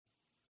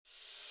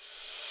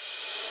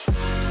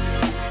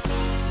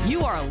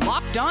You are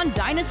Locked On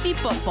Dynasty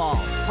Football,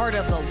 part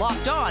of the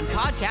Locked On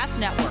Podcast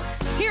Network.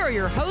 Here are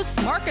your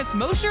hosts, Marcus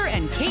Mosher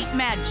and Kate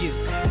Magdziuk.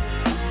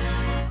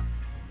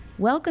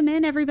 Welcome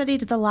in, everybody,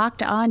 to the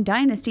Locked On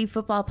Dynasty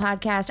Football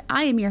Podcast.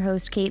 I am your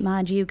host, Kate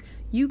Magdziuk.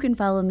 You can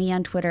follow me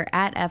on Twitter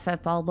at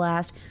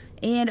FFBallblast.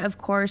 And, of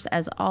course,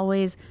 as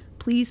always,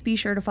 please be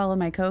sure to follow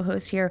my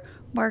co-host here,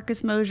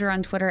 Marcus Mosher,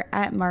 on Twitter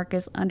at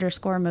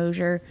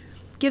Marcus_Mosher.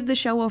 Give the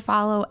show a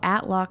follow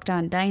at Locked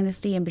On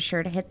Dynasty and be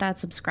sure to hit that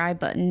subscribe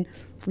button.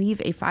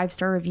 Leave a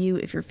 5-star review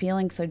if you're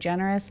feeling so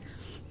generous.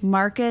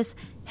 Marcus,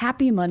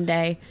 happy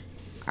Monday.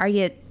 Are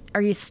you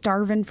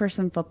starving for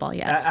some football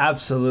yet?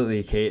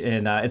 Absolutely, Kate.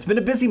 And it's been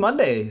a busy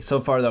Monday so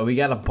far, though. We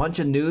got a bunch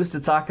of news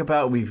to talk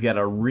about. We've got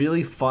a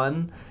really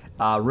fun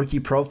rookie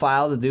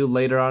profile to do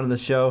later on in the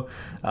show.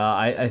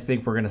 I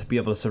think we're going to be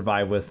able to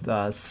survive with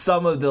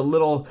some of the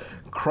little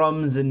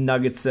crumbs and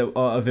nuggets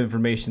of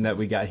information that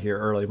we got here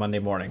early Monday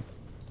morning.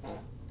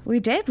 We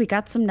did. We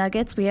got some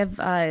nuggets. We have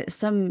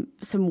some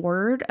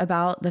word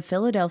about the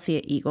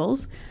Philadelphia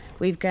Eagles.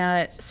 We've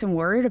got some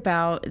word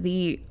about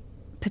the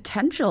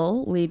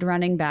potential lead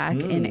running back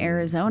in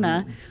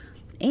Arizona.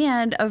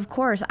 And, of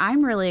course,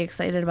 I'm really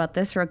excited about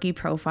this rookie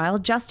profile,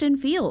 Justin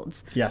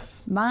Fields.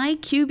 Yes. My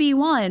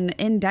QB1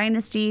 in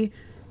Dynasty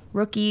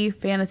rookie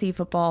fantasy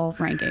football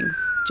rankings.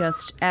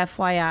 Just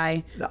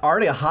FYI.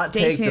 Already a hot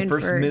take the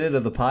first minute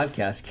of the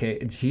podcast, Kate.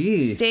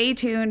 Jeez. Stay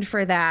tuned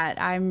for that.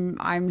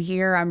 I'm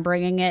here. I'm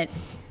bringing it.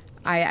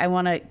 I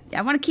want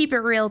to keep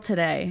it real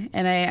today,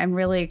 and I'm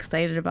really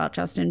excited about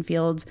Justin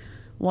Fields,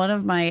 one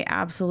of my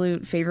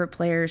absolute favorite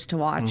players to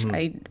watch.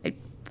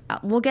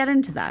 We'll get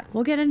into that.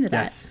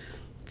 Yes.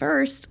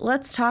 First,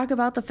 let's talk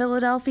about the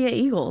Philadelphia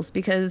Eagles,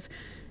 because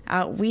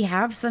we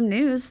have some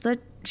news that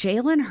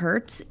Jalen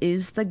Hurts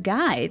is the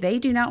guy. They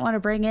do not want to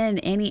bring in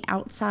any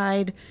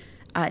outside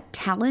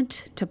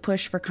talent to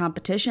push for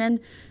competition.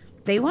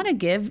 They want to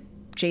give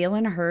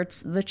Jalen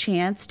Hurts the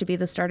chance to be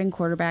the starting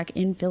quarterback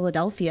in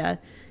Philadelphia,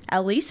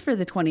 at least for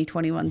the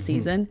 2021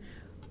 season.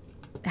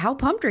 How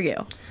pumped are you?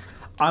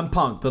 I'm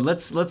pumped, but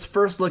let's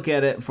first look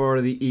at it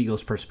for the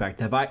Eagles'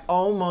 perspective. I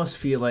almost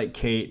feel like,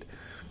 Kate,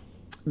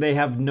 they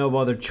have no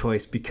other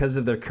choice because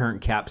of their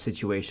current cap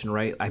situation,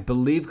 right? I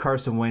believe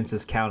Carson Wentz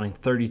is counting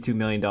 $32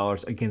 million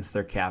against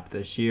their cap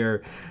this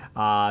year.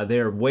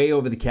 They're way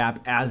over the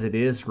cap as it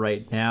is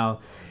right now,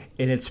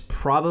 and it's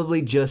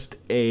probably just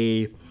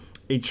a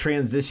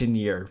transition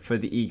year for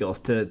the Eagles,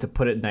 to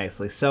put it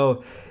nicely.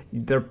 So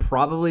they're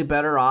probably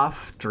better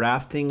off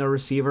drafting a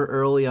receiver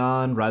early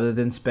on rather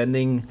than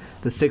spending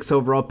the 6th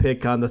overall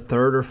pick on the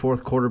 3rd or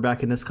 4th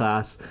quarterback in this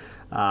class.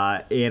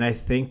 And I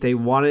think they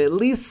want to at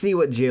least see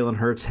what Jalen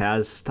Hurts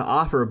has to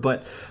offer.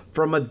 But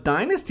from a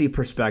dynasty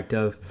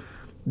perspective,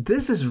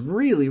 this is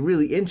really,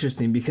 really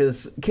interesting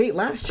because, Kate,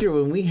 last year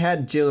when we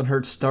had Jalen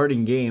Hurts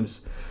starting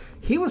games,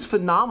 he was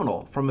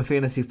phenomenal from a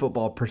fantasy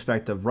football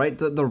perspective, right?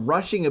 The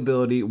rushing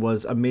ability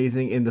was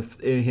amazing. In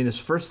his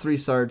first 3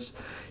 starts,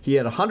 he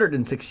had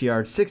 106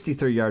 yards,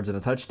 63 yards and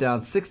a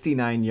touchdown,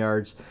 69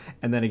 yards,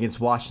 and then against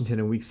Washington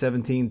in Week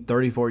 17,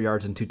 34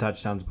 yards and 2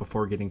 touchdowns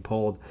before getting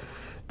pulled.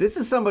 This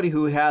is somebody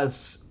who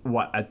has,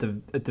 at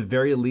the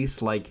very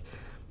least, like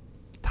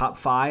top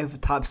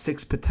 5, top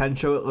 6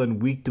 potential in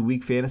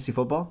week-to-week fantasy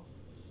football?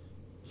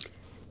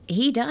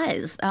 He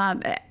does.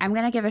 I'm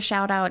going to give a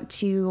shout out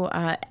to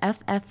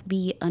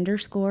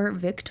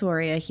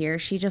FFB_Victoria here.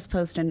 She just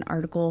posted an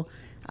article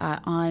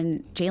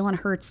on Jalen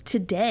Hurts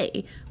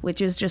today, which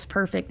is just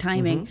perfect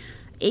timing.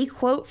 A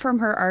quote from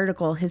her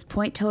article: his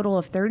point total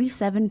of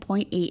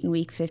 37.8 in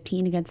Week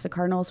 15 against the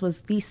Cardinals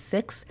was the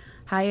 6th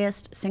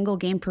highest single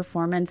game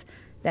performance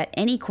that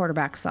any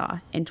quarterback saw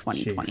in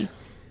 2020.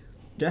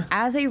 Yeah.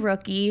 As a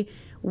rookie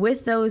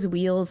with those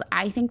wheels,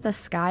 I think the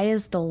sky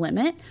is the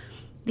limit.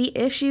 The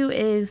issue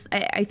is,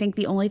 I think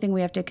the only thing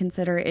we have to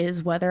consider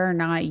is whether or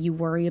not you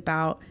worry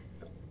about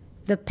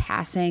the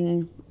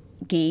passing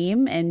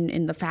game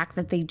and the fact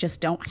that they just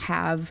don't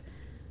have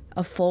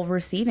a full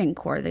receiving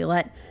core. They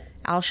let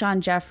Alshon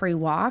Jeffrey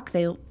walk.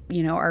 They,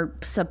 are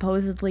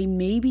supposedly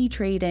maybe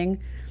trading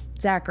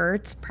Zach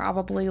Ertz,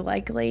 probably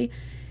likely.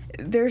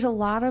 There's a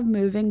lot of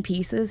moving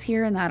pieces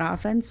here in that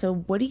offense. So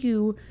what do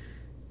you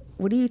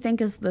think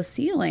is the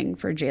ceiling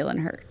for Jalen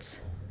Hurts?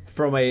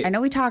 I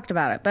know we talked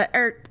about it, but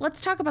let's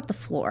talk about the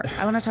floor.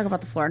 I want to talk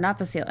about the floor, not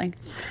the ceiling.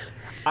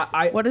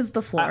 What is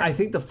the floor? I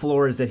think the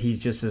floor is that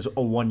he's just a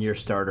 1-year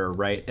starter,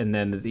 right? And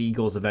then the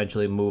Eagles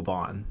eventually move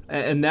on.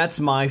 And that's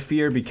my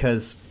fear,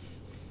 because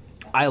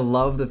I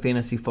love the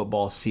fantasy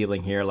football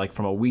ceiling here, like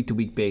from a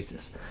week-to-week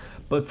basis.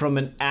 But from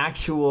an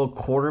actual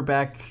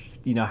quarterback,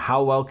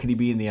 how well could he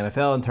be in the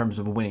NFL in terms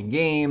of winning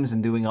games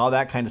and doing all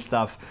that kind of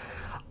stuff?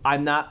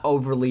 I'm not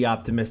overly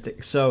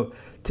optimistic. So,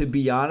 to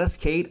be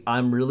honest, Kate,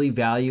 I'm really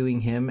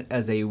valuing him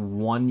as a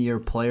 1-year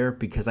player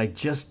because I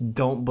just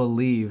don't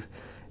believe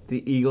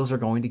the Eagles are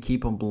going to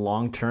keep him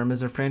long-term as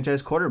their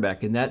franchise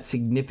quarterback. And that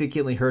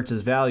significantly hurts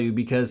his value,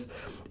 because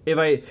if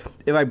I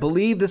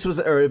believe this was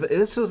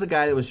a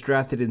guy that was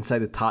drafted inside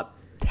the top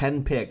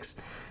 10 picks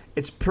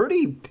it's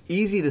pretty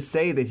easy to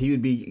say that he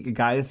would be a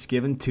guy that's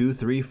given 2,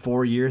 3,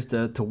 4 years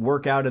to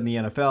work out in the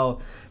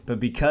NFL. But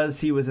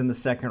because he was in the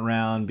second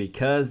round,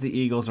 because the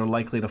Eagles are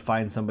likely to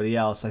find somebody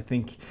else, I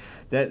think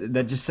that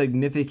just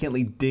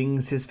significantly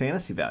dings his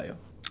fantasy value.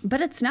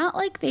 But it's not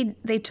like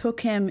they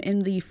took him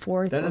in the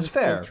fourth or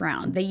fifth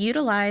round. They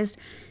utilized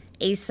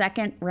a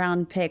second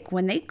round pick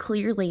when they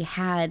clearly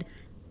had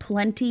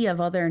plenty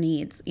of other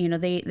needs. You know,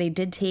 they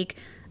did take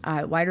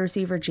wide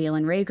receiver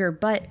Jalen Reagor,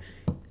 but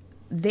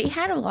they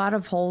had a lot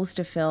of holes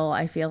to fill,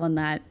 I feel, in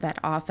that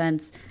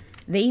offense.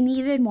 They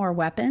needed more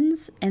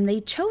weapons, and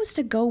they chose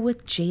to go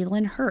with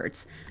Jalen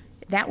Hurts.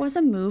 That was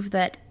a move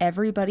that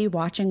everybody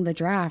watching the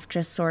draft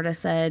just sort of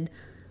said,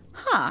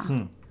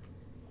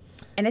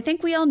 And I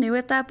think we all knew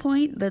at that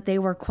point that they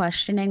were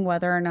questioning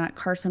whether or not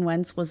Carson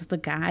Wentz was the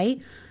guy.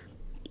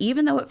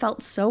 Even though it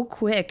felt so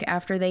quick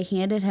after they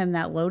handed him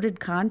that loaded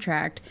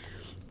contract,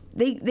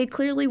 they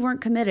clearly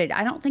weren't committed.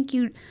 I don't think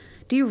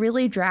do you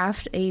really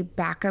draft a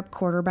backup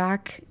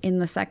quarterback in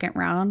the second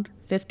round,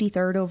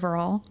 53rd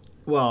overall?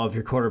 Well, if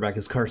your quarterback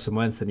is Carson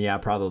Wentz, then yeah,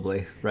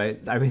 probably, right?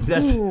 I mean,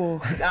 that's.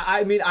 Ooh.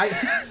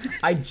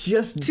 I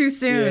just too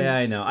soon. Yeah,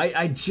 I know.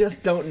 I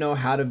just don't know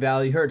how to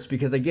value Hurts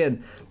because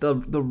again,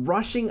 the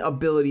rushing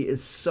ability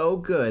is so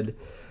good,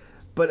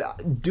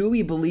 but do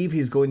we believe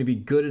he's going to be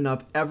good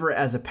enough ever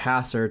as a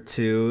passer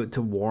to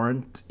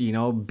warrant,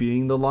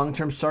 being the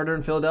long-term starter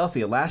in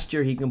Philadelphia? Last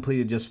year, he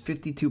completed just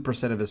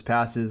 52% of his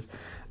passes.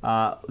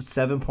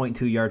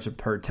 7.2 yards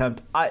per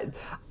attempt. I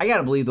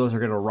gotta believe those are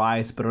going to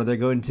rise, but are they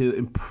going to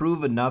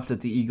improve enough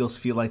that the Eagles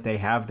feel like they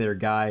have their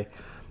guy?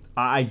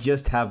 I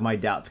just have my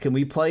doubts. Can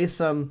we play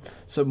some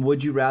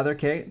Would You Rather,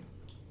 Kate?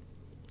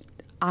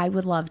 I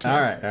would love to.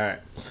 All right.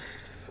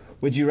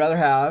 Would you rather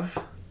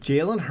have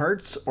Jalen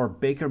Hurts or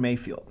Baker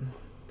Mayfield?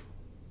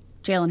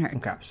 Jalen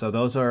Hurts. Okay, so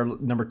those are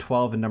number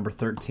 12 and number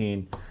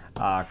 13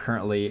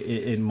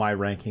 currently in my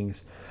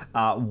rankings.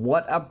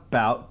 What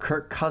about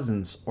Kirk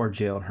Cousins or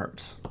Jalen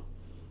Hurts?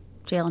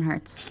 Jalen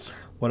Hurts.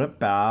 What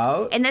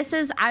about? And this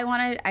is, I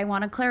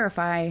want to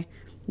clarify,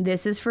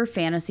 this is for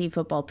fantasy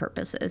football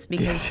purposes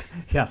because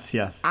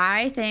yes.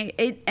 I think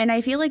it, and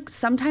I feel like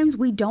sometimes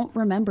we don't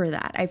remember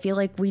that. I feel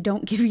like we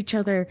don't give each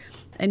other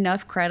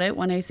enough credit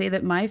when I say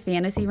that my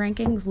fantasy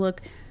rankings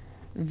look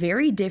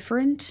very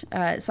different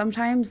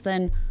sometimes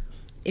than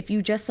if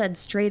you just said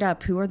straight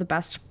up who are the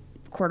best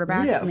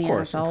quarterbacks in the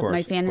NFL.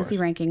 My fantasy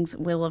rankings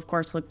will, of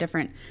course, look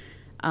different.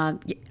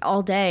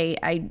 All day,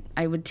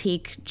 I would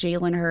take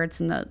Jalen Hurts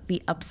and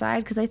the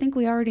upside because I think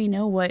we already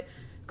know what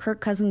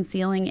Kirk Cousins'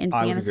 ceiling in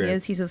fantasy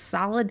is. He's a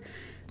solid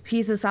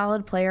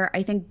player.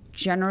 I think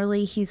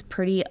generally he's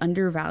pretty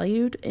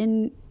undervalued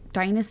in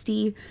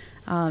Dynasty,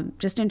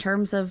 just in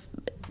terms of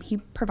he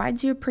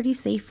provides you a pretty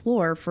safe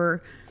floor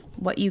for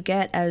what you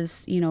get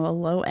as a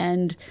low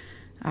end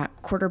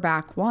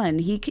quarterback one.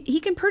 He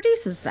can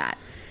produce as that.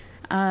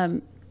 I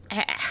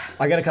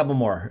got a couple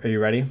more. Are you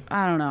ready?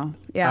 I don't know.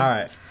 Yeah. All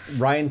right.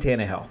 Ryan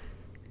Tannehill.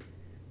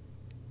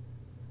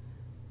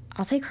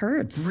 I'll take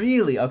Hurts.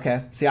 Really?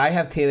 Okay. See, I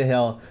have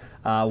Tannehill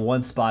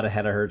one spot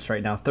ahead of Hurts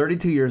right now.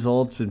 32 years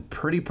old. It's been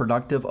pretty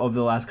productive over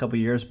the last couple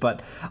of years.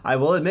 But I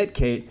will admit,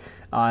 Kate,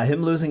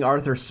 him losing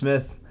Arthur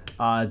Smith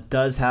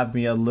does have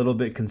me a little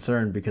bit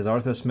concerned because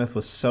Arthur Smith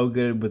was so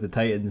good with the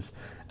Titans.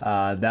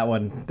 That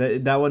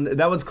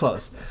one's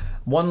close.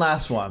 One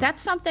last one.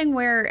 That's something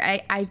where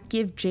I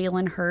give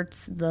Jalen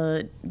Hurts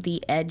the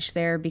edge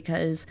there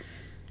because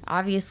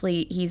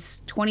obviously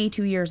he's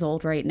 22 years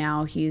old right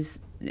now.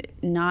 He's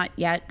not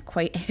yet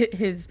quite hit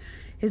his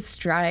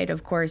stride.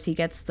 Of course, he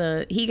gets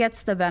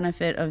the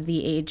benefit of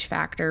the age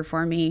factor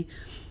for me,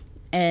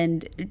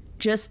 and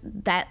just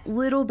that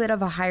little bit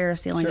of a higher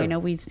ceiling. Sure. I know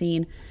we've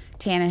seen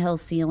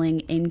Tannehill's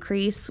ceiling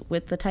increase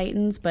with the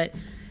Titans, but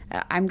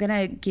I'm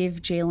gonna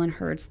give Jalen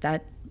Hurts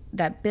that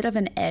bit of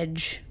an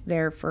edge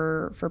there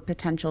for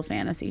potential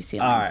fantasy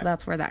ceiling. Right. So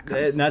that's where that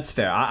comes. And that's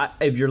fair.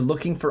 If you're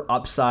looking for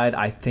upside,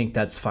 I think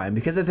that's fine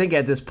because I think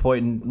at this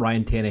point in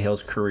Ryan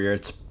Tannehill's career,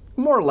 it's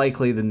more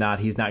likely than not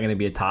he's not going to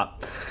be a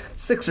top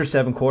 6 or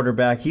 7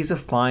 quarterback. He's a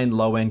fine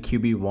low-end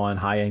QB1,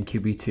 high-end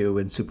QB2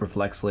 in super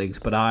flex leagues,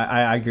 but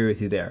I agree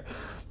with you there.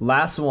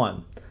 Last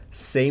one,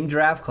 same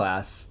draft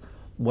class.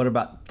 What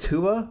about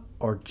Tua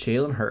or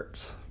Jalen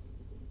Hurts?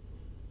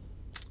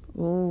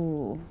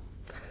 Ooh.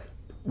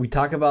 We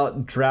talk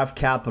about draft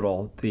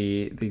capital.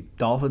 The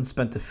Dolphins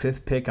spent the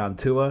 5th pick on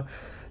Tua.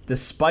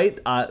 Despite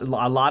a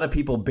lot of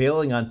people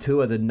bailing on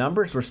Tua, the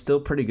numbers were still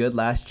pretty good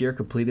last year.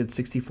 Completed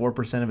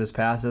 64% of his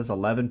passes,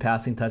 11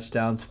 passing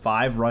touchdowns,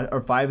 5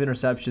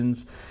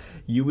 interceptions.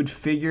 You would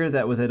figure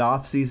that with an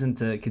offseason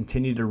to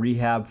continue to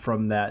rehab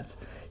from that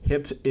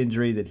hip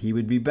injury that he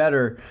would be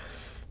better.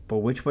 But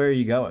which way are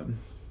you going?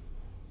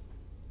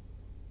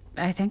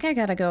 I think I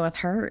got to go with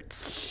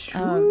Hurts.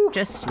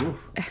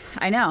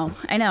 I know.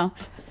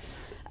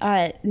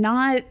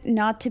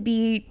 Not to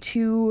be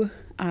too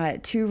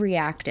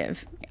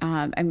reactive.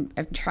 I'm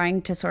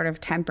trying to sort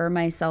of temper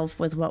myself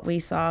with what we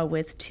saw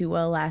with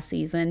Tua last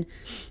season.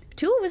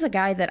 Tua was a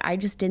guy that I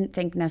just didn't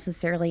think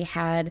necessarily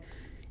had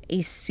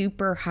a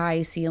super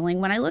high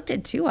ceiling. When I looked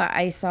at Tua,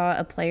 I saw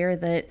a player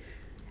that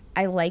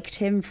I liked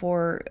him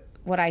for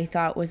what I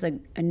thought was a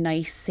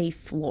nice, safe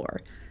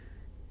floor.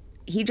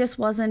 He just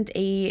wasn't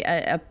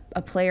a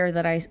player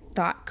that I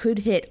thought could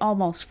hit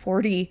almost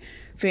 40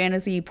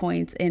 fantasy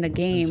points in a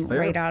game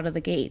right out of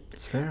the gate.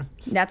 It's fair.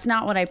 That's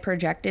not what I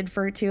projected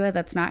for Tua.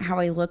 That's not how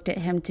I looked at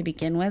him to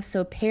begin with.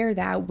 So pair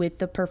that with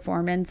the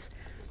performance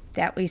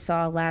that we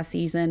saw last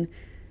season.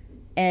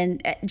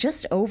 And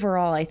just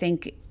overall, I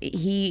think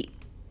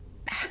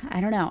I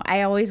don't know.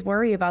 I always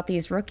worry about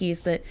these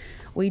rookies that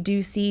we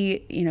do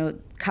see,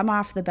 come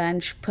off the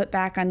bench, put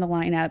back on the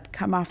lineup,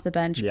 come off the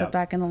bench, put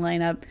back in the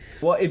lineup.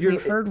 Well,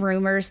 we've heard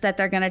rumors that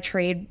they're going to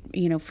trade,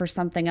 for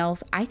something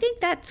else. I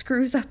think that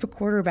screws up a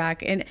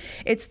quarterback, and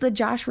it's the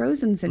Josh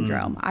Rosen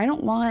syndrome. I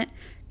don't want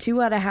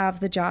Tua to have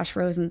the Josh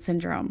Rosen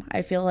syndrome.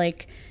 I feel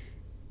like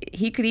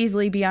he could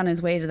easily be on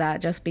his way to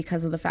that just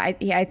because of the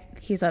fact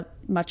he's a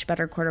much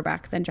better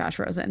quarterback than Josh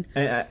Rosen.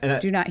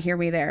 Do not hear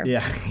me there.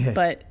 Yeah.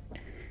 But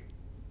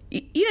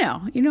you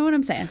know what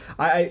I'm saying.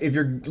 If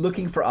you're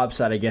looking for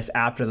upside, I guess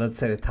after, let's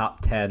say, the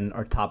top 10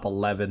 or top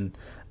 11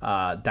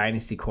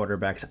 dynasty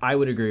quarterbacks, I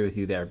would agree with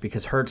you there,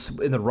 because Hurts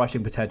in the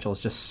rushing potential is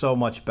just so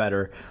much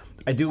better.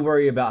 I do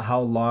worry about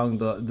how long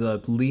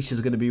the leash is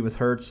going to be with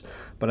Hurts,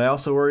 but I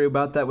also worry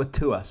about that with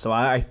Tua. So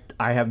I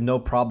have no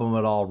problem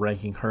at all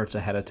ranking Hurts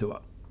ahead of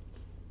Tua.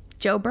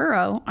 Joe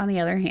Burrow, on the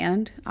other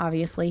hand,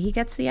 obviously, he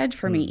gets the edge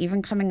for me,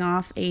 even coming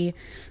off a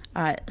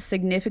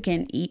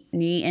significant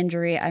knee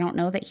injury. I don't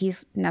know that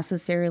he's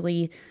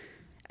necessarily,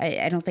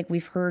 I don't think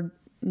we've heard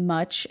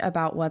much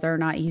about whether or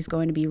not he's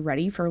going to be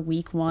ready for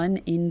week 1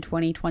 in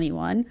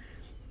 2021.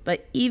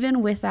 But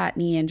even with that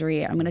knee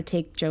injury, I'm going to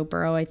take Joe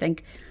Burrow. I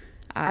think.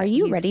 Are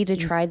you ready to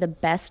try the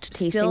best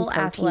tasting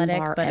protein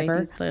bar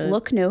ever?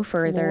 Look no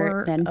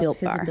further than Built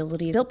Bar.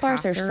 Built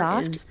Bars are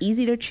soft,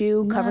 easy to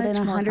chew, covered in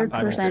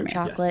 100%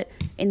 chocolate,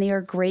 and they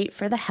are great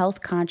for the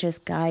health-conscious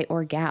guy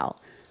or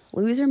gal.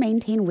 Lose or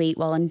maintain weight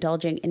while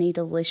indulging in a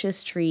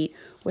delicious treat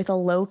with a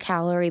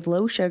low-calorie,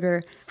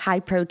 low-sugar,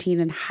 high-protein,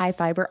 and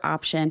high-fiber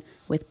option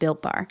with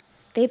Built Bar.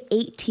 They have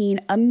 18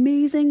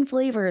 amazing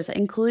flavors,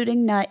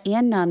 including nut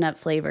and non-nut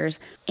flavors,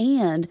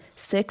 and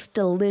 6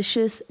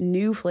 delicious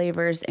new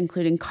flavors,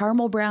 including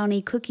caramel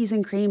brownie, cookies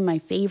and cream, my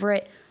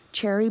favorite,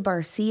 cherry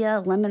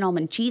barcia, lemon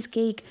almond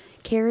cheesecake,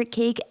 carrot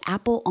cake,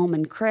 apple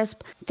almond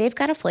crisp. They've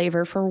got a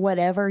flavor for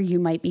whatever you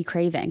might be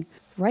craving.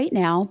 Right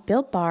now,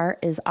 Built Bar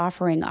is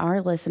offering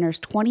our listeners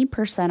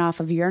 20% off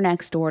of your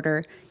next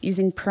order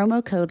using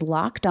promo code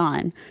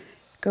LOCKEDON.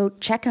 Go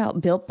check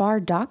out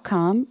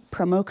BuiltBar.com,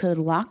 promo code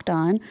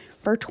LOCKEDON,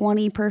 for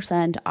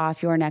 20%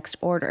 off your next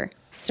order.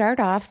 Start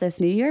off this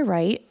new year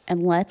right,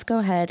 and let's go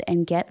ahead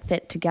and get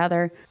fit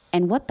together.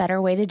 And what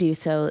better way to do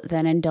so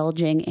than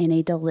indulging in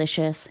a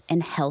delicious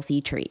and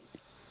healthy treat?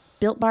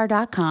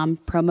 BuiltBar.com,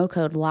 promo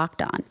code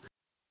LOCKEDON.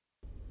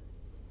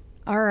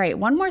 All right,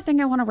 one more thing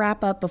I want to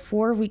wrap up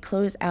before we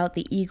close out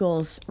the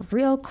Eagles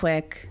real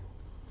quick.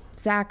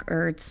 Zach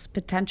Ertz,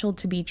 potential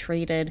to be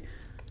traded.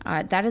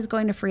 That is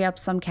going to free up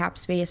some cap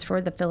space for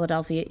the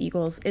Philadelphia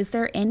Eagles. Is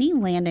there any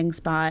landing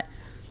spot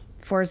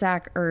for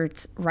Zach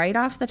Ertz right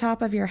off the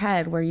top of your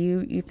head where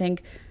you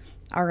think,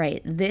 all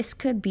right, this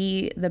could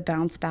be the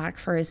bounce back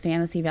for his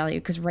fantasy value?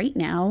 Because right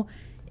now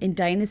in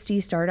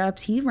dynasty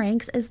startups, he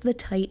ranks as the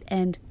tight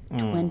end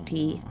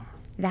 20.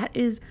 That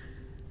is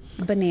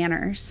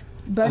bananas.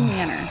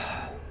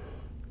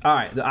 All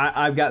right,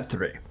 I've got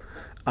 3.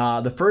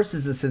 The first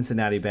is the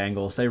Cincinnati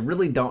Bengals. They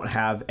really don't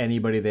have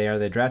anybody there.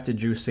 They drafted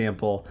Drew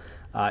Sample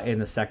in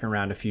the second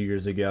round a few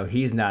years ago.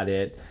 He's not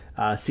it.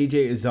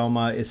 CJ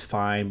Uzomah is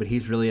fine, but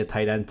he's really a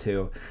tight end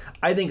too.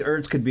 I think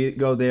Ertz could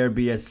go there,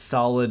 be a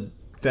solid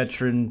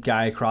veteran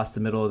guy across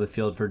the middle of the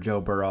field for Joe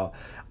Burrow.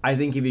 I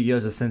think if he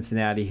goes to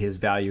Cincinnati, his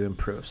value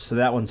improves. So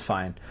that one's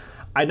fine.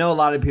 I know a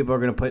lot of people are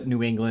going to put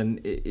New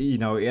England,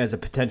 as a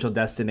potential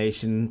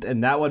destination,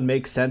 and that one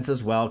makes sense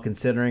as well,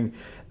 considering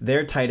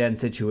their tight end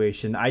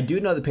situation. I do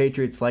know the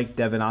Patriots like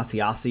Devin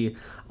Asiasi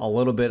a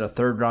little bit, a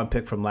third-round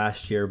pick from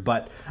last year,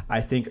 but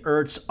I think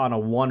Ertz on a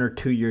 1 or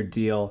 2 year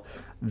deal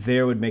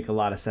there would make a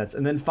lot of sense.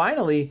 And then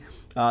finally,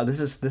 this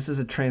is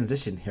a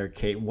transition here,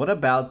 Kate. What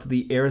about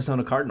the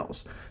Arizona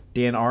Cardinals?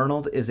 Dan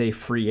Arnold is a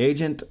free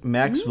agent.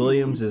 Max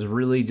Williams is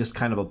really just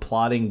kind of a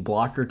plodding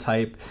blocker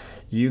type.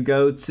 You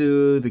go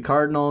to the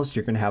Cardinals,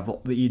 you're going to have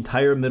the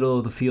entire middle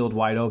of the field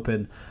wide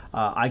open.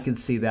 I can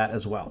see that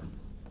as well.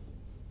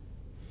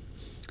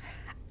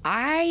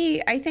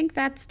 I think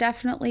that's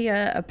definitely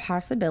a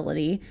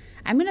possibility.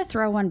 I'm going to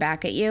throw one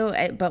back at you,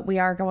 but we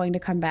are going to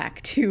come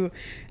back to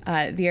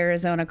the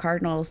Arizona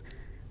Cardinals.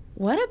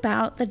 What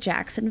about the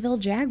Jacksonville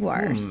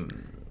Jaguars?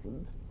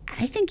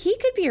 I think he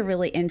could be a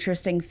really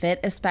interesting fit,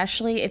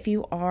 especially if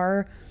you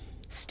are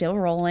still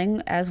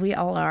rolling, as we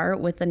all are,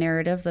 with the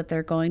narrative that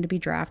they're going to be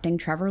drafting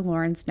Trevor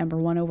Lawrence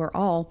 #1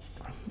 overall.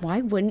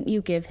 Why wouldn't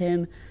you give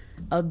him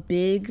a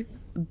big,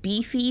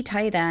 beefy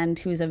tight end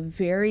who's a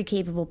very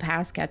capable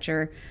pass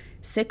catcher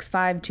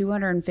 6'5",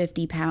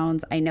 250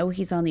 pounds. I know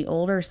he's on the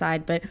older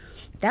side, but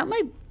that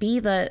might be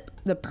the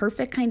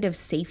perfect kind of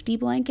safety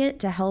blanket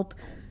to help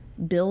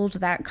build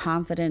that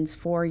confidence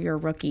for your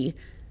rookie.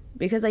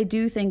 Because I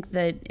do think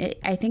that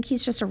I think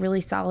he's just a really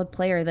solid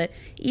player that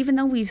even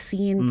though we've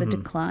seen the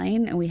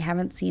decline and we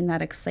haven't seen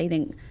that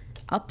exciting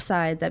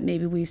upside that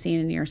maybe we've seen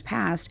in years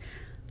past,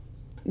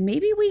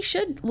 maybe we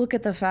should look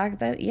at the fact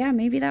that, yeah,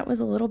 maybe that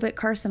was a little bit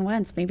Carson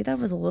Wentz. Maybe that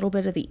was a little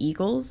bit of the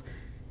Eagles.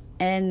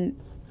 And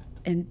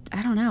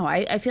I don't know.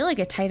 I feel like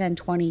at tight end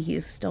 20,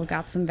 he's still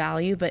got some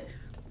value, but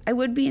I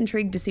would be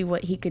intrigued to see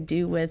what he could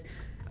do with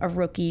a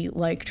rookie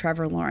like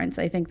Trevor Lawrence.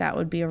 I think that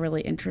would be a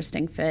really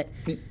interesting fit.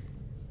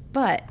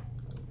 But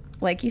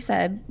like you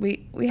said,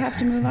 we have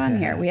to move on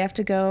here. We have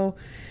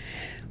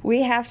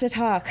to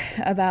talk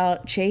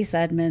about Chase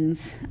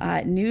Edmonds.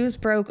 News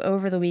broke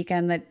over the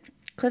weekend that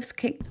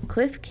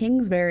Cliff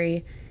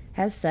Kingsbury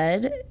has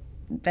said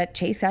that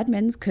Chase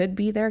Edmonds could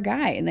be their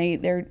guy,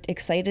 and they're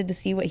excited to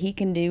see what he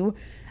can do.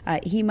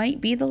 He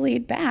might be the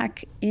lead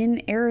back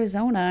in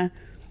Arizona.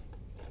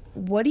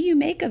 What do you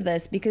make of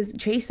this? Because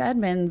Chase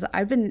Edmonds,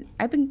 I've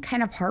been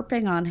kind of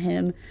harping on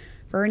him.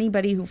 For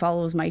anybody who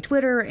follows my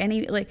Twitter,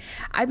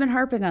 I've been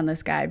harping on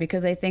this guy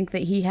because I think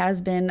that he has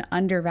been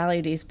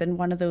undervalued. He's been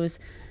one of those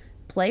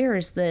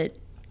players that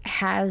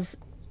has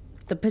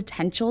the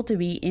potential to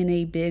be in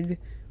a big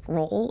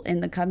role in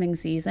the coming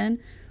season.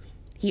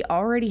 He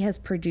already has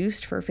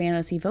produced for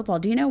fantasy football.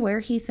 Do you know where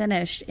he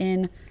finished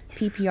in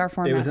PPR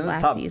formats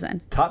last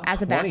season? Top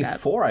as a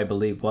 24, I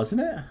believe,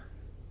 wasn't it?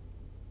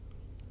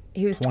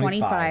 He was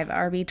 25,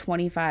 RB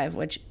 25,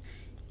 which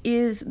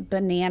is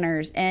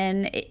bananas.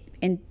 And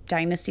in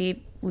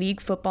Dynasty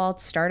League Football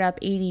Startup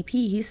ADP,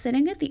 he's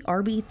sitting at the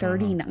RB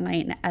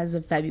 39 as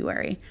of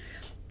February.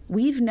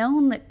 We've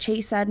known that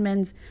Chase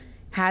Edmonds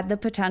had the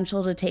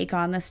potential to take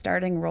on the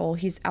starting role.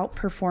 He's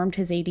outperformed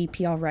his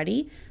ADP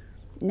already.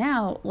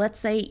 Now, let's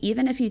say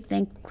even if you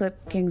think Cliff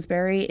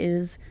Kingsbury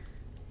is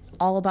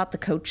all about the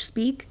coach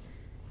speak,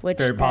 which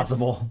very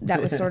possible.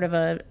 That was sort of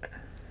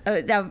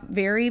that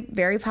very,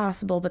 very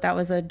possible, but that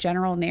was a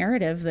general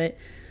narrative that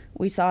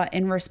we saw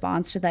in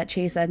response to that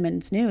Chase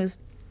Edmonds news.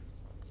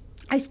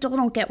 I still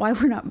don't get why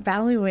we're not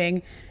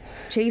valuing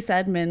Chase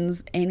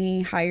Edmonds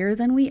any higher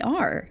than we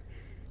are.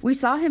 We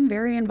saw him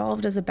very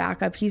involved as a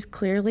backup. He's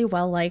clearly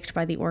well-liked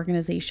by the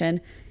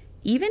organization.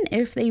 Even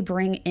if they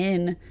bring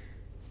in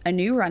a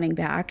new running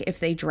back, if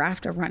they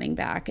draft a running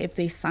back, if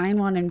they sign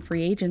one in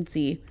free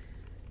agency,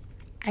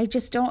 I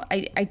just don't,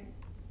 I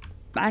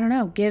don't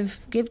know,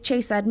 give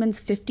Chase Edmonds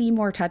 50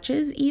 more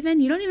touches even.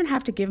 You don't even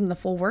have to give him the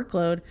full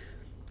workload.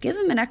 Give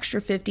him an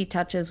extra 50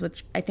 touches,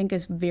 which I think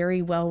is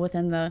very well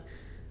within the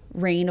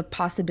reign of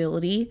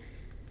possibility.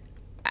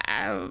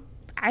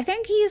 I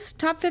think he's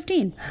top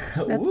 15.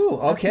 Ooh,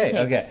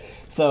 okay.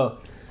 So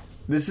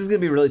this is going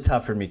to be really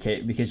tough for me,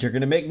 Kate, because you're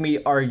going to make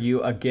me argue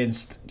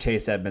against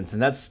Chase Edmonds.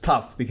 And that's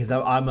tough because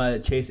I'm a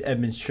Chase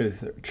Edmonds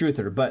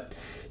truther. But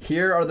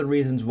here are the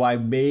reasons why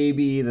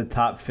maybe the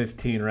top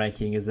 15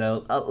 ranking is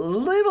a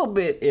little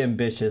bit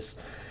ambitious.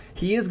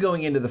 He is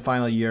going into the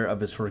final year of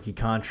his rookie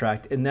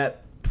contract, and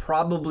that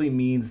probably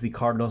means the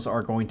Cardinals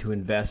are going to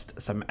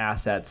invest some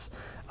assets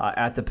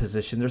at the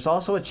position. There's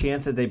also a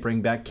chance that they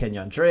bring back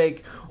Kenyon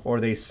Drake or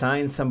they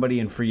sign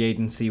somebody in free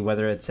agency,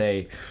 whether it's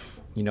a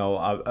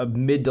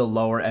mid to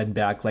lower end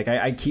back. Like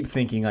I keep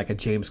thinking like a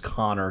James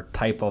Conner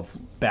type of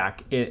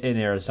back in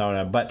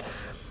Arizona. But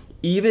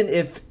even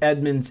if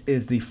Edmonds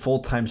is the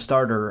full-time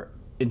starter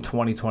in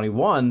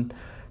 2021,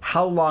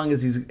 how long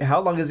is he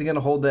going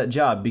to hold that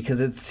job? Because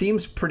it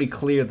seems pretty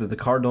clear that the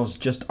Cardinals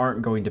just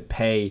aren't going to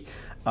pay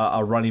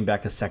a running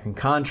back a second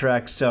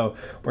contract. So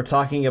we're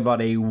talking about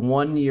a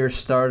 1-year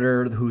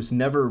starter who's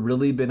never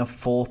really been a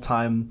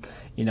full-time,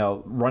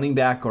 running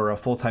back or a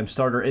full-time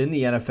starter in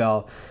the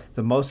NFL.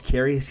 The most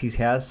carries he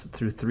has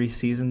through 3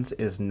 seasons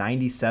is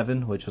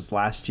 97, which was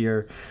last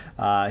year.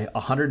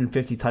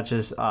 150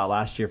 touches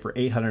last year for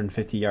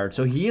 850 yards.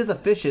 So he is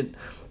efficient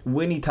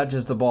when he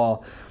touches the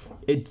ball.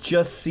 It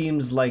just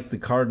seems like the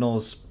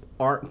Cardinals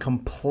aren't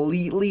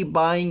completely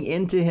buying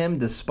into him,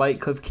 despite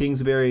Cliff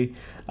Kingsbury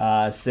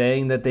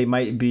saying that they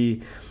might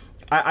be.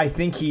 I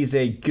think he's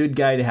a good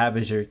guy to have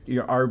as your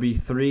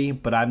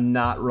RB3, but I'm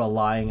not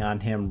relying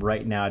on him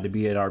right now to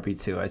be an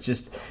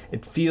RB2.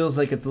 It feels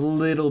like it's a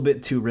little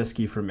bit too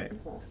risky for me.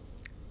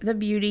 The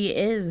beauty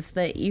is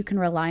that you can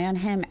rely on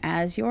him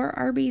as your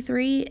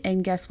RB3,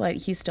 and guess what?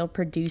 He's still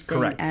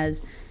producing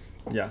as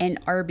an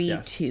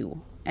RB2. Yes.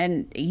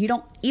 And you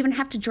don't even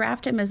have to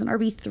draft him as an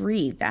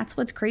RB3. That's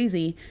what's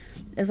crazy,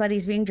 is that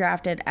he's being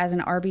drafted as an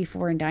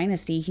RB4 in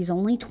Dynasty. He's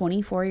only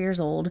 24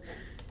 years old.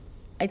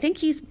 I think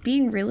he's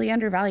being really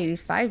undervalued.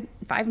 He's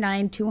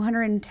 5'9",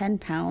 210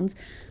 pounds.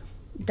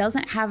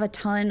 Doesn't have a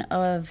ton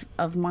of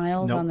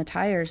miles on the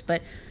tires.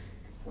 But,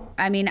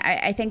 I mean,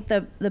 I think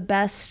the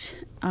best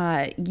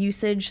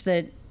usage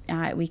that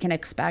we can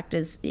expect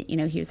is,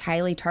 he was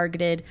highly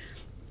targeted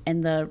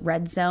in the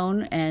red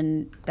zone,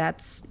 and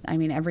that's,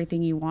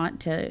 everything you want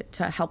to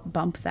help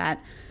bump that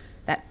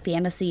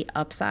fantasy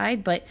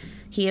upside, but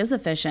he is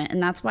efficient.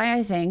 And that's why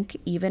I think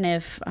even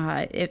if,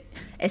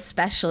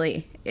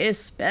 especially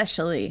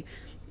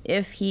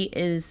if he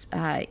is,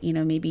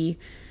 maybe,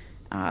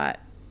 I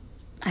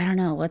don't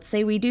know, let's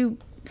say we do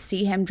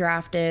see them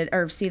draft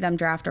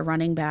a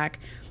running back.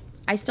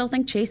 I still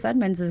think Chase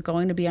Edmonds is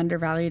going to be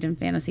undervalued in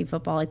fantasy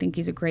football. I think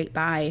he's a great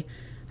buy.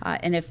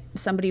 And if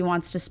somebody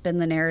wants to spin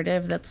the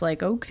narrative that's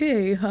like,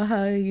 okay,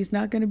 he's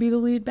not going to be the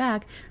lead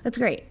back, that's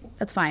great.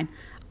 That's fine.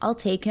 I'll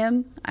take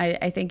him.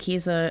 I think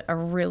he's a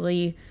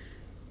really,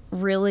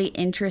 really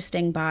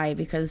interesting buy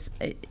because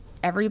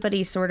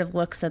everybody sort of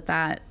looks at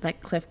that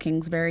Cliff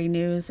Kingsbury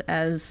news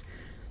as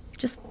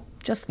just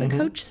the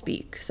coach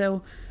speak.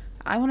 So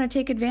I want to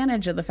take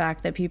advantage of the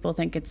fact that people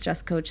think it's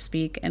just coach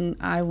speak, and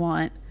I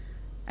want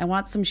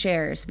some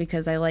shares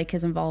because I like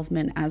his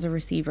involvement as a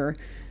receiver.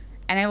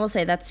 And I will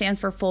say that stands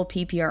for full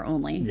PPR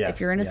only. Yes,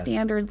 if you're in a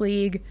standard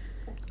league,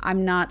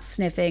 I'm not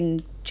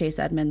sniffing Chase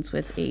Edmonds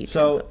with a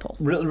pull.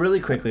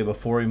 Really quickly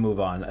before we move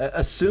on,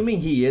 assuming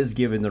he is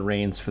given the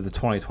reins for the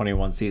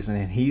 2021 season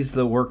and he's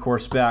the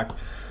workhorse back,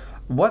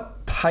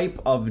 what type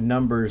of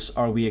numbers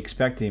are we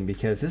expecting?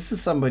 Because this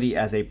is somebody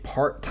as a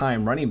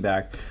part-time running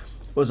back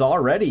was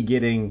already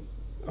getting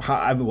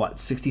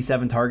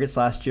 67 targets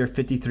last year,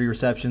 53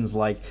 receptions.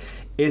 Like,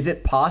 is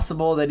it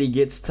possible that he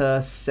gets to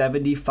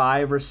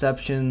 75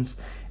 receptions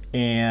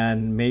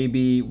and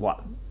maybe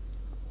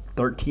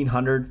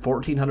 1,300,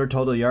 1,400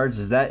 total yards?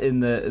 Is that in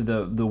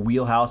the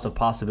wheelhouse of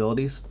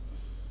possibilities?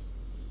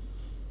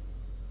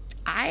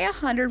 I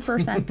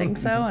 100% think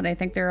so, and I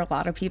think there are a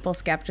lot of people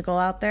skeptical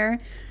out there.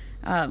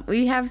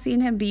 We have seen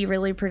him be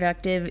really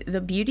productive.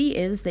 The beauty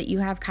is that you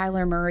have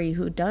Kyler Murray,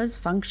 who does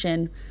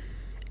function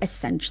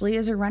essentially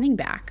as a running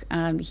back.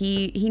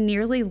 He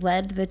nearly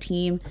led the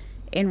team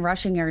in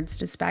rushing yards,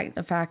 despite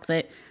the fact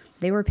that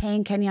they were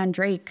paying Kenyon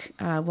Drake,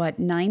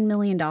 $9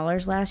 million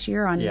last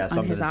year on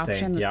his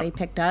option that they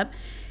picked up.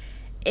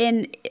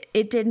 And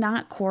it did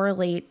not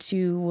correlate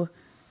to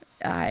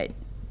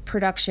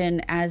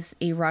production as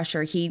a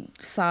rusher. He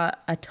saw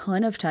a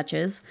ton of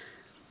touches,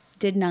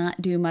 did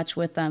not do much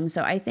with them.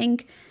 So I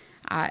think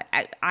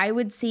I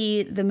would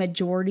see the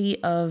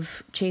majority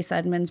of Chase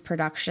Edmonds'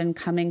 production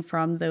coming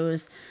from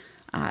those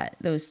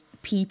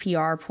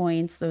PPR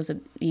points, those,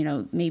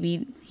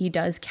 maybe he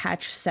does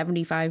catch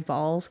 75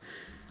 balls.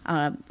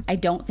 I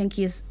don't think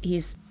he's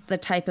the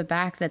type of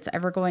back that's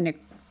ever going to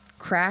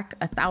crack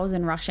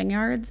 1,000 rushing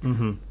yards.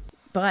 Mm-hmm.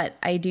 But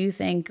I do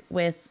think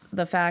with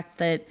the fact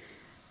that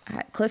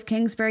Cliff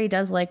Kingsbury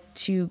does like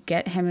to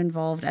get him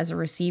involved as a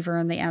receiver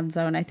in the end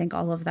zone, I think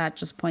all of that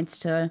just points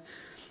to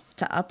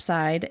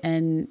upside,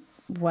 and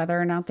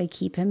whether or not they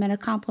keep him in a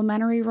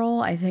complimentary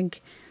role, I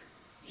think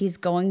he's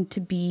going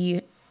to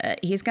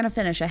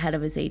finish ahead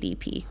of his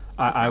ADP.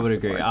 I would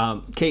agree.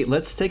 Kate,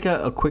 let's take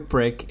a quick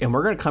break, and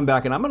we're going to come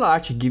back, and I'm going to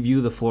actually give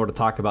you the floor to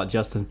talk about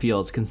Justin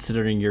Fields,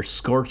 considering your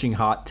scorching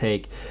hot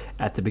take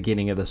at the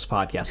beginning of this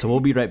podcast. So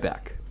we'll be right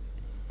back.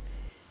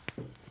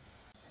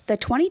 The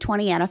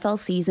 2020 NFL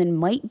season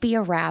might be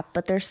a wrap,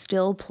 but there's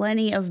still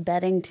plenty of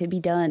betting to be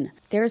done.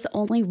 There's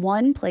only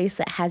one place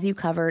that has you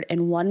covered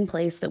and one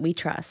place that we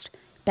trust: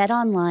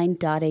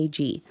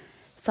 betonline.ag.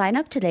 Sign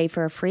up today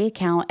for a free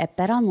account at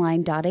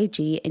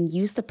betonline.ag and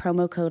use the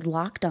promo code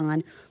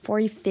LOCKEDON for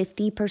a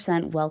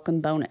 50% welcome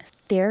bonus.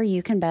 There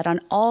you can bet on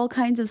all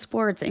kinds of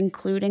sports,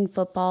 including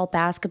football,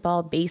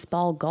 basketball,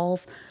 baseball,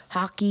 golf,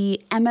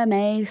 hockey,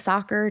 MMA,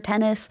 soccer,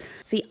 tennis.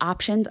 The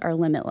options are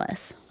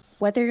limitless.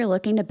 Whether you're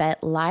looking to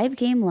bet live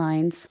game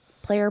lines,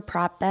 player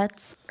prop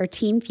bets, or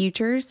team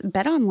futures,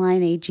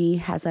 BetOnline AG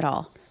has it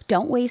all.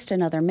 Don't waste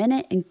another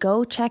minute and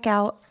go check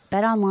out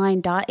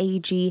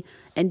betonline.ag,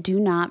 and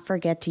do not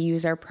forget to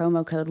use our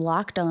promo code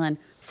LOCKEDON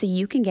so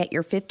you can get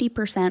your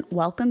 50%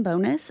 welcome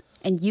bonus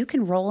and you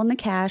can roll in the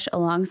cash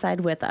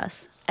alongside with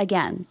us.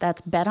 Again,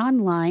 that's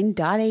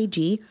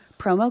betonline.ag,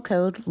 promo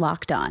code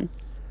LOCKEDON.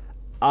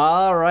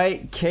 All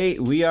right,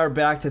 Kate, we are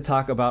back to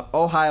talk about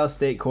Ohio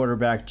State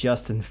quarterback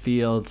Justin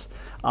Fields.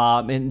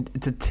 And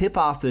to tip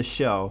off this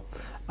show,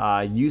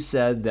 you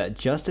said that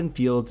Justin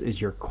Fields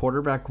is your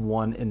quarterback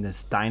one in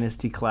this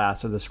dynasty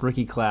class, or this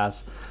rookie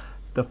class.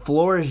 The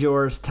floor is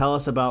yours. Tell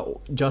us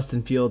about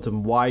Justin Fields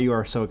and why you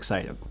are so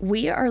excited.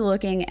 We are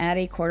looking at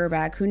a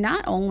quarterback who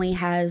not only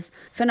has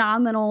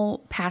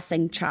phenomenal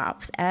passing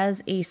chops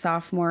as a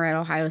sophomore at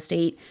Ohio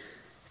State,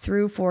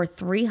 threw for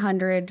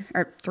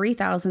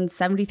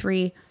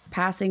 3,073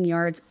 passing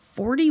yards,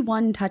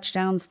 41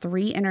 touchdowns,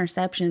 3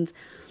 interceptions.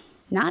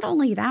 Not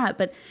only that,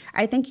 but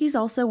I think he's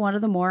also one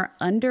of the more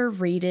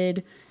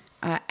underrated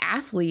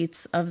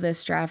athletes of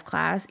this draft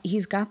class.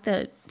 He's got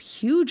the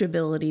huge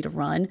ability to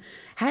run,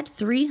 had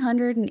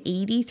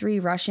 383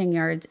 rushing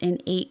yards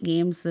in 8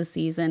 games this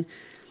season,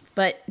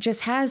 but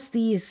just has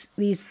these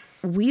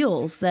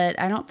wheels that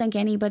I don't think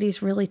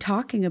anybody's really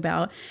talking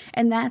about.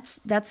 And that's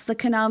the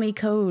Konami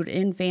code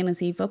in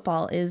fantasy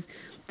football, is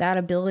that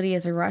ability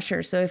as a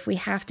rusher. So if we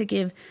have to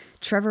give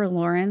Trevor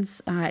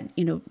Lawrence,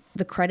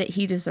 the credit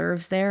he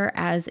deserves there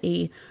as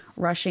a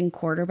rushing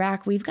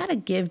quarterback, we've got to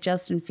give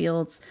Justin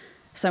Fields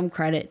some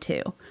credit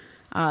too.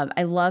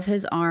 I love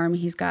his arm.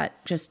 He's got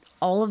just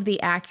all of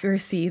the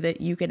accuracy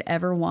that you could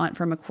ever want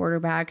from a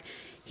quarterback.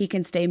 He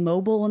can stay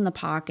mobile in the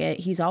pocket.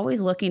 He's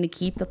always looking to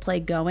keep the play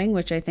going,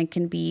 which I think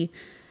can be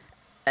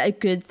a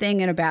good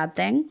thing and a bad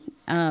thing.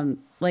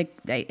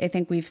 I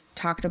think we've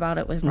talked about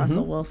it with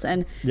Russell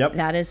Wilson. Yep.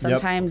 That is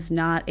sometimes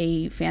not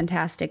a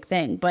fantastic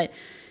thing. But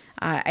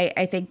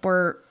I think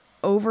we're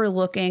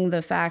overlooking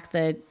the fact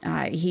that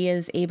he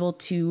is able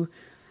to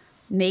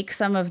make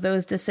some of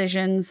those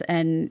decisions.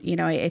 And,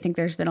 I think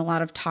there's been a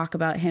lot of talk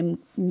about him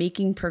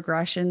making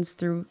progressions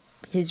through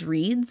his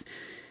reads.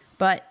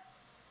 But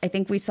I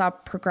think we saw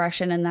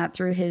progression in that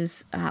through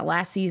his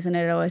last season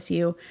at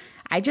OSU.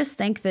 I just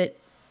think that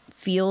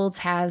Fields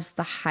has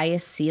the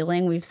highest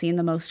ceiling. We've seen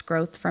the most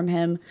growth from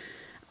him.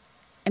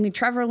 I mean,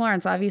 Trevor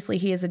Lawrence, obviously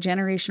he is a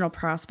generational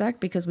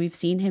prospect because we've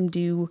seen him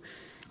do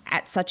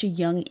at such a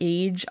young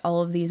age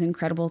all of these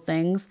incredible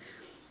things.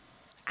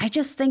 I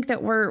just think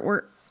that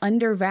we're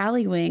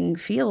undervaluing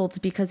Fields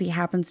because he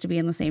happens to be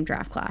in the same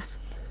draft class.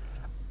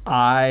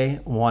 I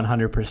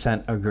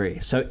 100% agree.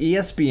 So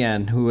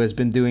ESPN, who has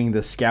been doing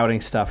the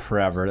scouting stuff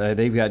forever,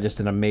 they've got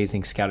just an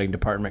amazing scouting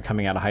department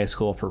coming out of high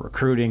school for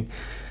recruiting.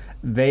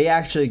 They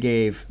actually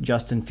gave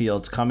Justin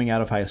Fields, coming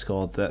out of high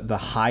school, the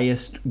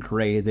highest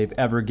grade they've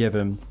ever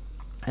given.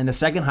 And the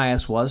second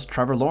highest was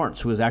Trevor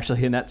Lawrence, who was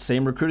actually in that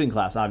same recruiting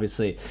class,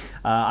 obviously.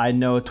 I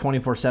know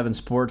 24/7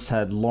 Sports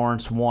had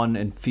Lawrence 1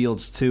 and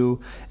Fields 2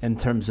 in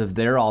terms of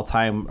their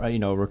all-time,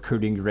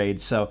 recruiting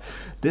grades. So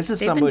this is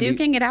somebody... They've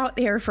been duking it out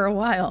here for a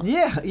while.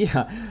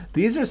 Yeah.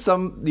 These are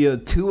some,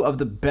 two of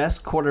the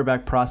best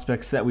quarterback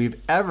prospects that we've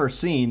ever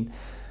seen.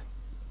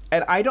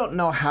 And I don't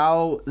know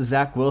how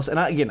Zach Wilson,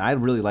 and I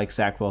really like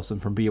Zach Wilson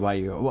from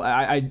BYU.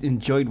 I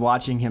enjoyed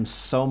watching him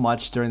so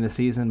much during the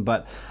season,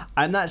 but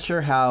I'm not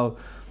sure how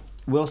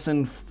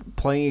Wilson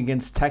playing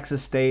against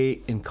Texas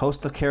State and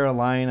Coastal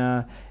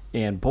Carolina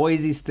and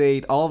Boise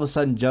State all of a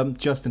sudden jumped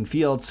Justin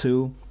Fields,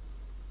 who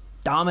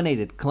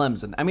dominated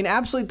Clemson. I mean,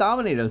 absolutely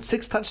dominated.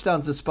 6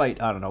 touchdowns despite,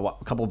 a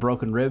couple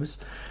broken ribs.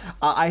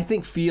 I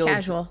think Fields...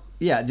 Casual.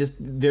 Yeah, just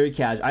very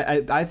casual.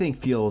 I think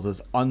Fields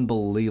is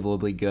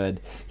unbelievably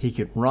good. He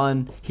can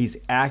run. He's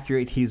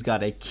accurate. He's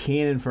got a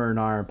cannon for an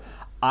arm.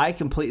 I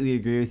completely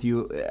agree with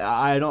you.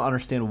 I don't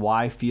understand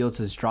why Fields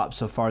has dropped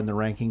so far in the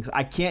rankings.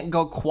 I can't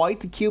go quite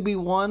to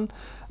QB1,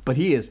 but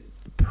he is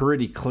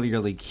pretty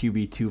clearly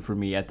QB2 for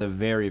me at the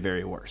very,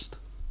 very worst.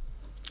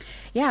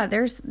 Yeah,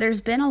 there's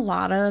been a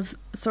lot of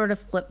sort of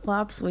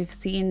flip-flops. We've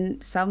seen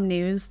some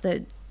news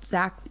that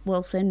Zach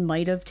Wilson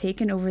might have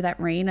taken over that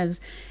reign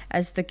as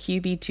the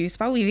QB2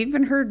 spot. We've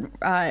even heard,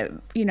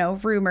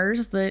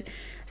 rumors that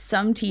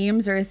some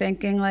teams are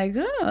thinking like,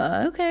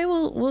 oh, okay,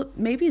 well,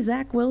 maybe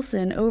Zach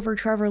Wilson over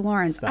Trevor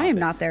Lawrence. I am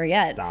not there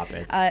yet.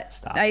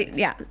 Stop it.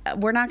 Yeah,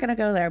 we're not going to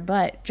go there.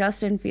 But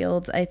Justin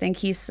Fields, I think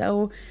he's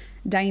so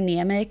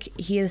dynamic.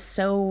 He is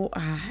so,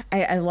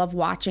 I love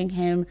watching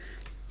him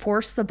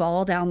force the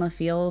ball down the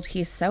field.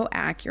 He's so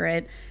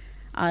accurate.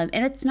 And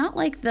it's not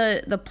like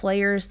the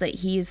players that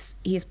he's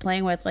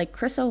playing with, like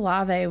Chris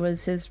Olave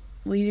was his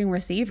leading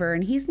receiver,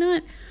 and he's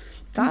not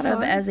thought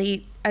of as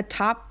a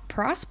top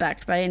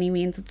prospect by any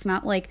means. It's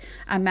not like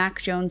a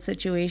Mac Jones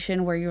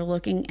situation where you're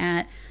looking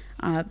at,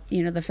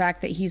 the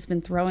fact that he's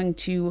been throwing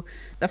to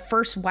the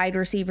first wide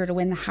receiver to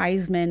win the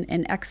Heisman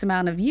in X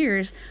amount of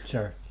years.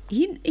 Sure.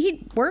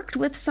 He worked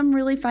with some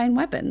really fine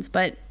weapons,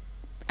 but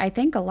I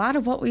think a lot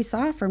of what we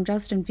saw from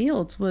Justin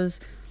Fields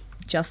was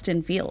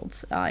Justin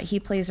Fields. He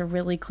plays a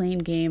really clean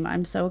game.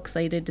 I'm so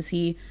excited to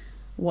see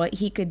what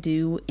he could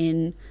do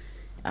in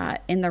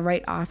the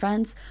right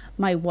offense.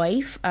 My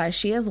wife,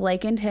 she has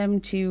likened him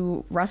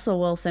to Russell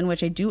Wilson,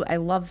 which I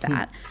love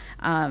that.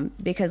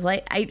 Because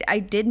I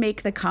did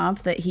make the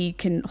comp that he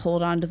can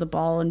hold on to the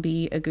ball and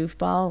be a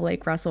goofball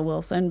like Russell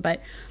Wilson,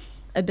 but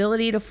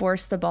ability to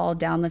force the ball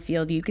down the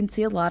field, you can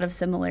see a lot of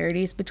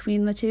similarities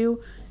between the two.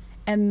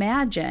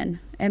 Imagine,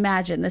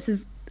 this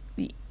is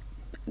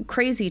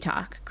crazy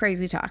talk.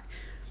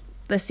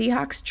 The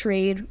Seahawks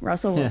trade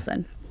Russell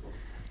Wilson,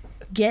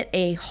 get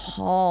a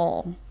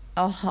haul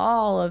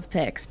of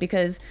picks,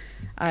 because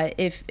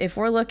if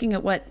we're looking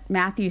at what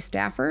Matthew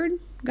Stafford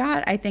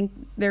got, I think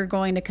they're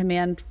going to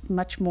command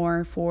much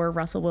more for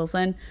Russell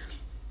Wilson.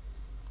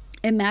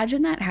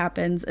 Imagine that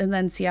happens, and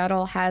then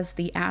Seattle has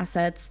the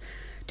assets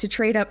to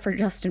trade up for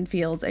Justin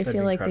Fields. I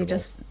feel like they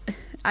just,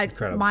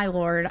 my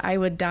Lord, I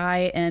would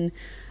die. And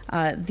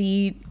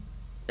the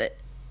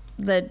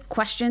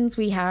questions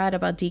we had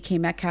about DK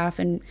Metcalf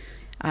and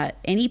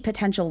any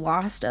potential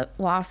loss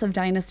of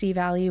dynasty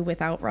value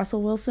without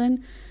Russell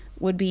Wilson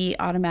would be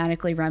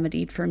automatically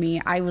remedied for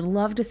me. I would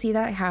love to see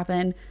that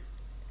happen.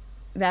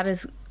 That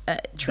is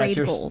trade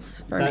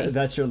goals for me.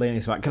 That's your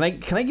landing spot. Can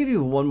I give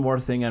you one more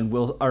thing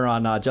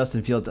on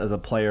Justin Fields as a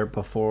player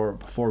before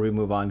we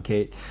move on,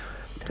 Kate?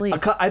 Please.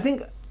 I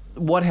think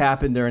what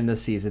happened during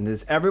this season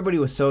is everybody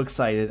was so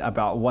excited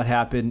about what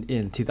happened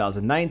in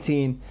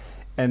 2019.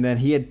 And then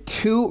he had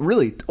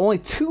only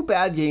two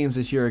bad games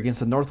this year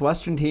against a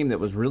Northwestern team that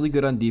was really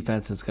good on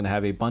defense. It's going to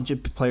have a bunch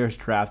of players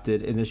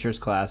drafted in this year's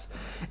class.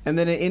 And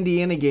then an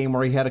Indiana game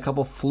where he had a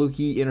couple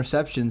fluky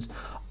interceptions.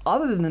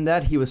 Other than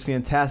that, he was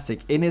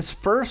fantastic. In his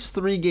first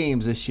 3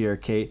 games this year,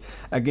 Kate,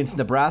 against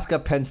Nebraska,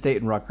 Penn State,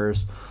 and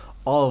Rutgers,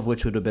 all of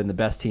which would have been the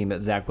best team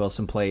that Zach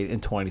Wilson played in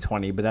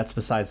 2020, but that's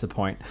besides the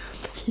point.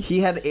 He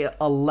had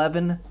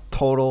 11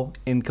 total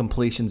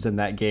incompletions in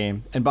that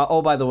game. And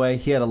by the way,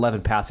 he had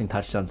 11 passing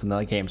touchdowns in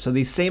that game. So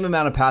the same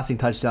amount of passing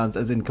touchdowns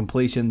as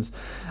incompletions.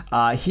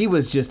 He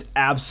was just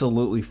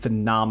absolutely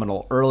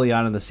phenomenal early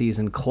on in the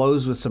season,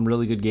 closed with some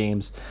really good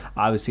games,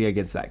 obviously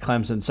against that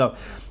Clemson. So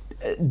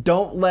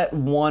don't let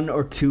 1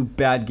 or 2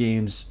 bad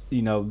games,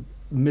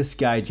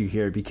 misguide you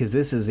here, because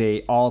this is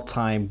a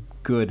all-time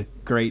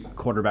great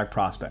quarterback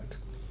prospect.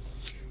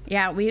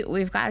 Yeah,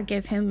 we've got to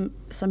give him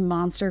some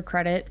monster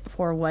credit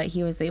for what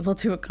he was able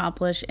to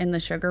accomplish in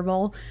the Sugar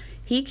Bowl.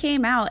 He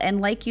came out,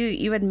 and like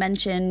you had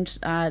mentioned,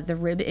 the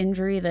rib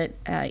injury that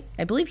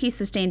I believe he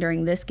sustained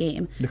during this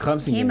game. The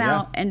Clemson game, came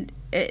out and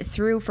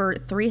threw for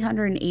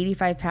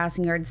 385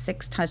 passing yards,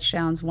 6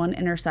 touchdowns, 1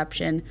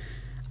 interception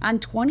on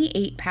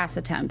 28 pass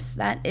attempts.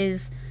 That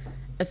is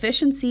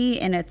efficiency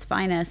in its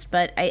finest,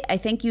 but I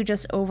think you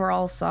just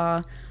overall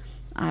saw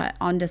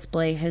on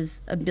display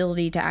his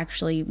ability to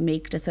actually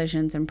make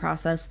decisions and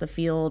process the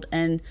field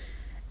and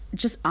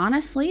just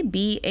honestly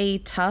be a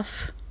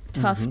tough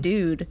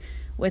dude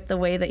with the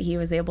way that he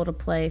was able to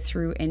play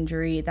through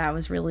injury. That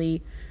was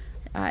really,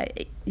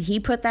 he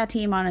put that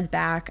team on his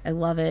back. I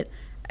love it.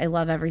 I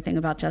love everything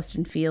about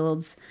Justin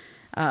Fields.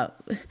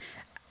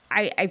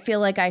 I feel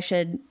like I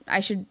should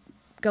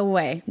go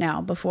away now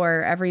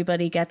before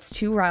everybody gets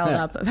too riled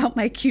up about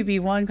my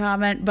QB1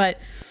 comment, but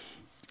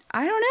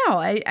I don't know.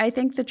 I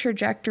think the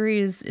trajectory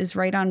is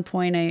right on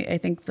point. I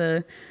think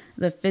the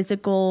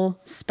physical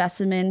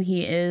specimen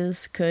he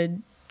is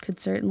could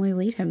certainly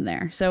lead him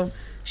there. So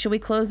should we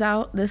close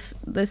out this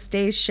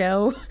day's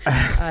show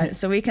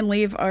so we can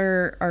leave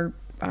our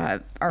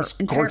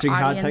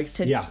entire audience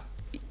to? Yeah.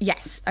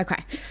 Yes.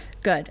 Okay.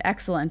 Good.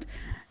 Excellent.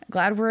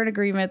 Glad we're in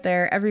agreement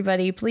there.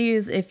 Everybody,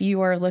 please, if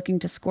you are looking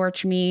to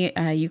scorch me,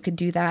 you could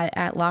do that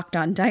at Locked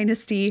On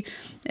Dynasty.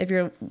 If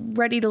you're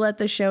ready to let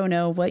the show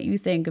know what you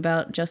think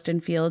about Justin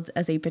Fields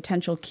as a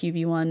potential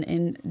QB1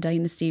 in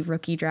Dynasty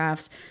rookie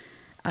drafts,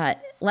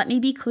 let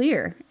me be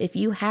clear. If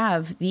you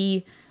have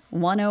the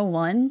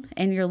 101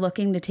 and you're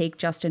looking to take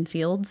Justin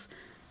Fields,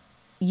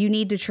 you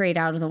need to trade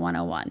out of the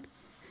 101.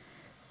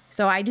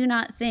 So I do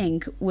not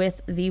think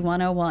with the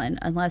 101,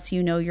 unless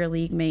you know your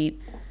league mate,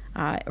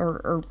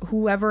 or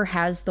whoever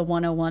has the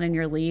 101 in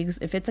your leagues,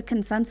 if it's a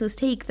consensus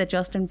take that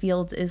Justin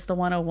Fields is the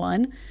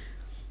 101,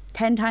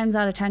 10 times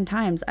out of 10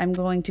 times, I'm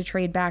going to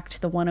trade back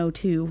to the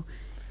 102,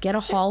 get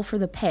a haul for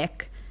the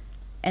pick,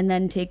 and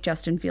then take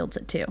Justin Fields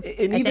at 2.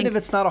 And even if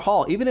it's not a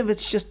haul, even if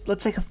it's just,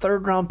 let's take a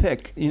 3rd round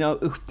pick,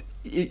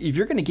 if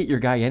you're going to get your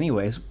guy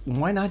anyways,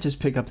 why not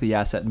just pick up the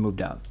asset and move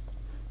down?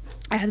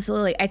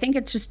 Absolutely. I think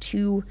it's just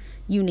too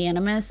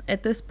unanimous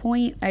at this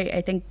point.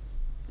 I think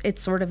it's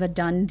sort of a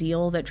done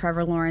deal that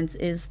Trevor Lawrence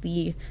is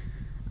the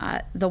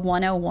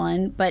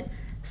 101, but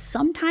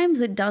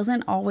sometimes it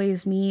doesn't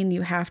always mean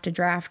you have to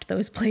draft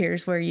those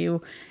players where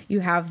you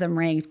have them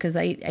ranked, because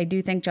I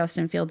do think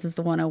Justin Fields is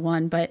the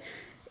 101, but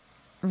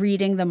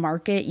reading the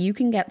market, you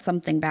can get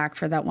something back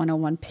for that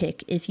 101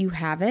 pick if you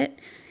have it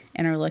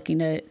and are looking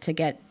to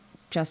get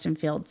Justin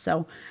Fields.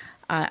 So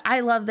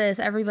I love this.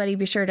 Everybody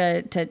be sure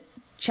to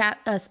chat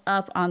us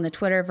up on the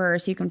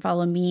Twitterverse. You can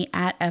follow me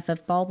at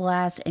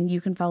FFBallBlast, and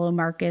you can follow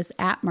Marcus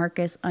at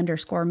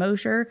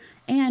Marcus_Mosher.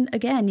 And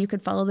again, you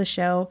could follow the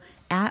show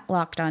at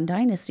Locked On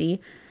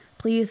Dynasty.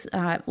 Please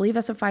leave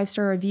us a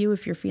 5-star review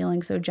if you're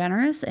feeling so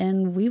generous,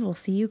 and we will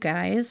see you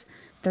guys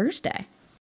Thursday.